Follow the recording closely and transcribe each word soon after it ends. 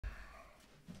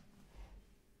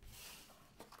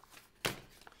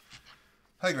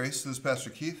Hi Grace, this is Pastor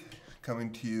Keith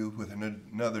coming to you with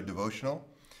another devotional.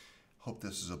 Hope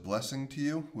this is a blessing to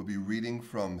you. We'll be reading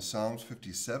from Psalms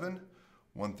 57,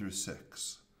 1 through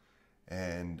 6.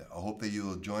 And I hope that you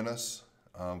will join us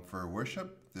for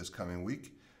worship this coming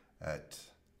week at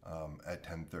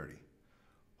 10:30.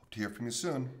 Hope to hear from you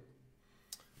soon.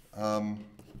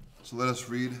 So let us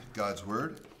read God's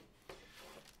Word.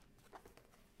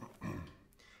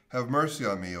 Have mercy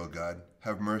on me, O God,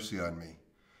 have mercy on me.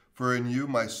 For in you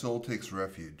my soul takes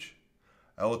refuge.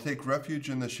 I will take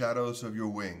refuge in the shadows of your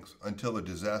wings until the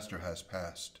disaster has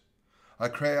passed. I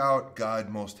cry out, God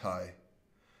Most High,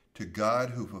 to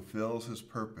God who fulfills his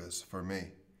purpose for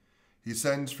me. He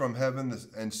sends from heaven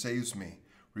and saves me,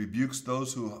 rebukes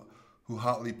those who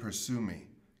hotly pursue me.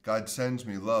 God sends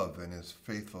me love and his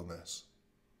faithfulness.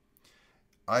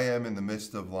 I am in the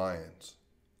midst of lions.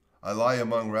 I lie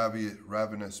among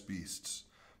ravenous beasts.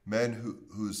 Men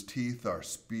whose teeth are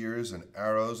spears and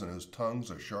arrows and whose tongues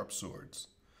are sharp swords.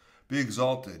 Be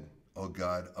exalted, O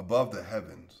God, above the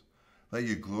heavens. Let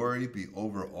your glory be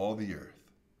over all the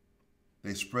earth.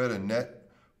 They spread a net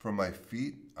for my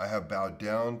feet. I have bowed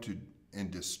down in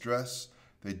distress.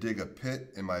 They dig a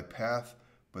pit in my path,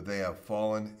 but they have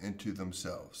fallen into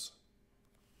themselves.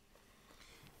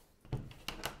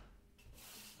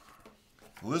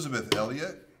 Elizabeth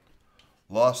Elliot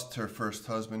lost her first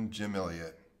husband, Jim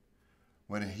Elliot,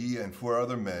 when he and 4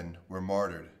 other men were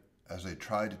martyred as they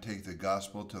tried to take the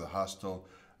gospel to the hostile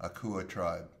Akua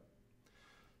tribe.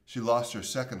 She lost her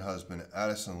second husband,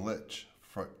 Addison Litch,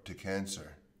 to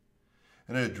cancer.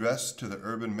 In an address to the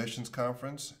Urban Missions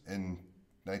Conference in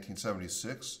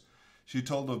 1976, she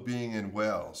told of being in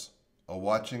Wales,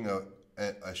 watching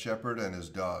a shepherd and his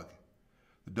dog.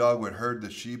 The dog would herd the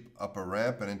sheep up a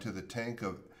ramp and into the tank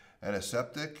of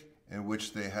antiseptic in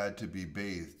which they had to be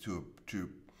bathed to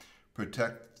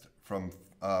protect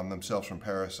themselves from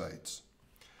parasites.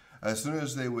 As soon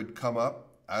as they would come up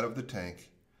out of the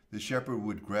tank, the shepherd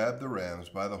would grab the rams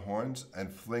by the horns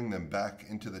and fling them back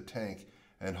into the tank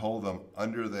and hold them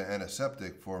under the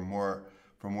antiseptic for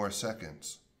more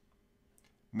seconds.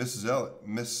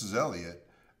 Mrs. Elliot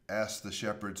asked the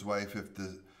shepherd's wife if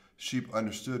the sheep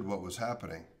understood what was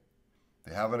happening.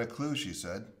 They haven't a clue, she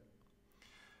said.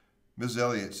 Mrs.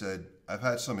 Elliot said, I've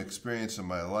had some experience in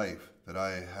my life that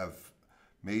I have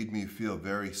made me feel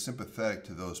very sympathetic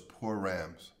to those poor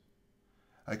rams.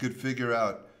 I could figure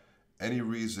out any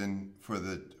reason for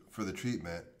the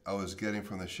treatment I was getting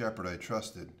from the shepherd I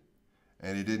trusted,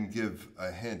 and he didn't give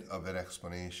a hint of an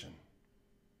explanation.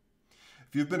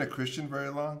 If you've been a Christian very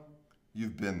long,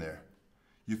 you've been there.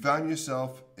 You found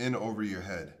yourself in over your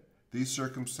head. These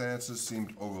circumstances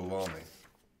seemed overwhelming.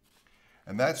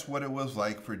 And that's what it was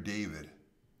like for David,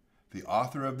 the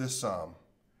author of this psalm.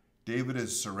 David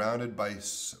is surrounded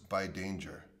by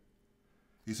danger.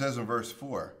 He says in verse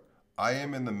 4, I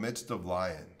am in the midst of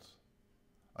lions.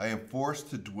 I am forced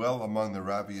to dwell among the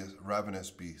ravenous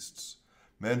beasts,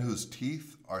 men whose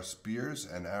teeth are spears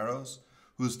and arrows,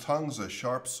 whose tongues are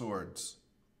sharp swords.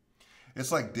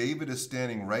 It's like David is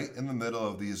standing right in the middle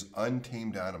of these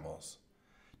untamed animals.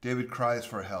 David cries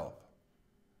for help.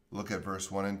 Look at verse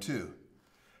 1 and 2.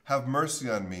 Have mercy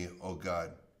on me, O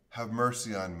God, have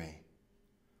mercy on me.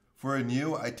 For in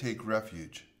you I take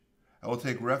refuge. I will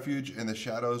take refuge in the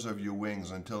shadows of your wings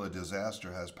until a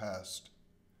disaster has passed.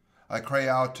 I cry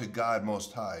out to God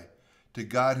Most High, to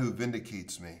God who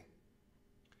vindicates me.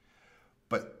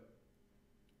 But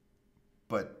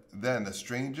then the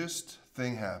strangest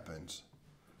thing happens.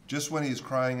 Just when he's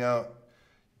crying out,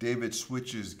 David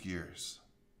switches gears.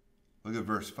 Look at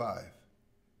verse 5.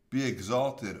 Be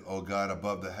exalted, O God,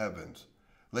 above the heavens.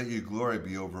 Let your glory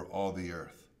be over all the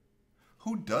earth.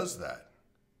 Who does that?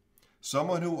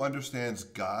 Someone who understands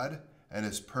God and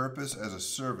his purpose as a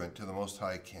servant to the Most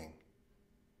High King.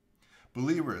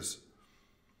 Believers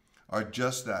are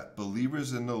just that.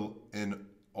 Believers in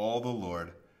all the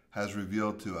Lord has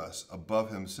revealed to us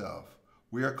above himself.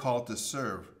 We are called to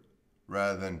serve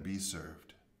rather than be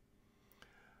served.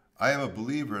 I am a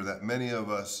believer that many of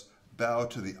us bow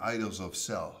to the idols of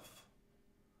self.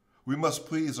 We must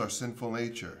please our sinful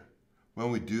nature. When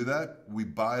we do that, we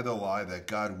buy the lie that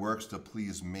God works to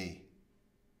please me.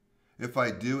 If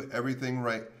I do everything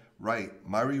right,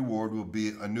 my reward will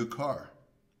be a new car,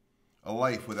 a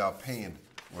life without pain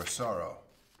or sorrow.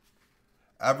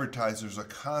 Advertisers are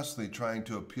constantly trying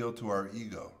to appeal to our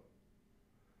ego.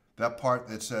 That part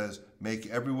that says, make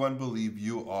everyone believe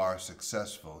you are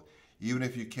successful, even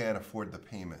if you can't afford the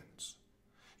payments.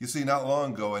 You see, not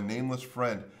long ago, a nameless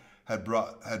friend had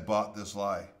bought this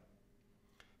lie.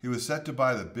 He was set to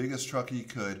buy the biggest truck he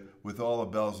could with all the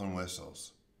bells and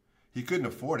whistles. He couldn't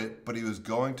afford it, but he was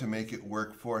going to make it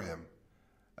work for him.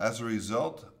 As a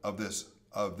result of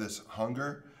this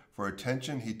hunger for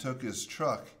attention, he took this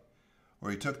truck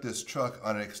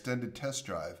on an extended test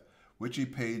drive, which he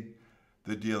paid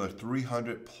the dealer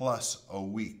 $300 plus a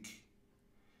week.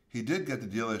 He did get the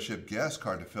dealership gas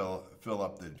card to fill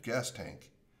up the gas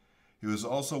tank. He was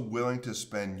also willing to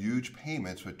spend huge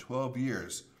payments for 12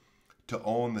 years to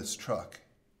own this truck.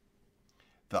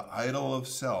 The idol of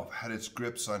self had its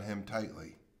grips on him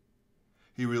tightly.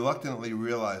 He reluctantly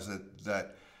realized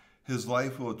that his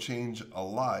life will change a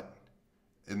lot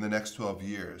in the next 12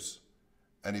 years,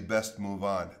 and he best move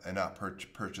on and not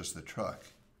purchase the truck.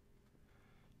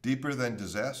 Deeper than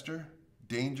disaster,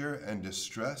 danger, and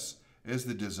distress is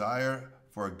the desire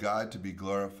for God to be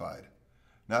glorified,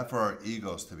 not for our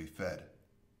egos to be fed.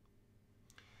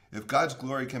 If God's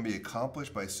glory can be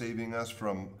accomplished by saving us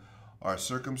from our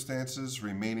circumstances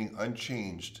remaining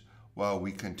unchanged while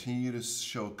we continue to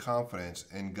show confidence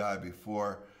in God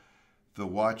before the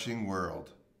watching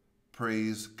world,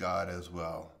 praise God as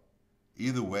well.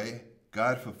 Either way,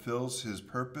 God fulfills his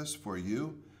purpose for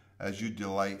you as you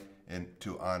delight in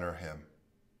to honor him.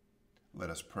 Let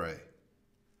us pray.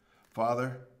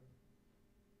 Father,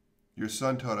 your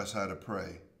Son taught us how to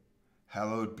pray.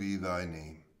 Hallowed be thy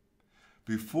name.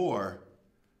 Before,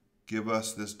 give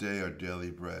us this day our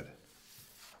daily bread.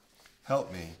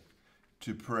 Help me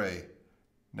to pray,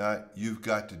 not you've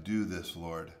got to do this,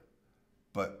 Lord,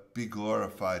 but be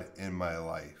glorified in my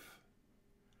life.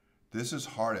 This is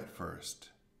hard at first.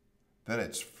 Then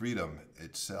it's freedom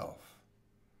itself.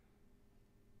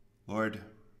 Lord,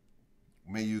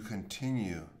 may you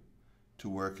continue to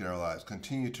work in our lives.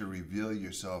 Continue to reveal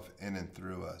yourself in and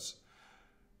through us.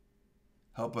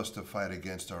 Help us to fight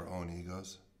against our own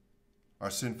egos, our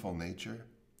sinful nature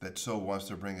that so wants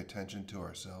to bring attention to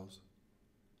ourselves.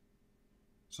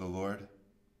 So, Lord,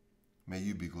 may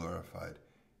you be glorified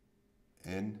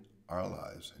in our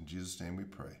lives. In Jesus' name we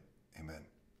pray. Amen.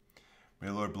 May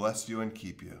the Lord bless you and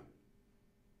keep you.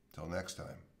 Till next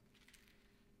time.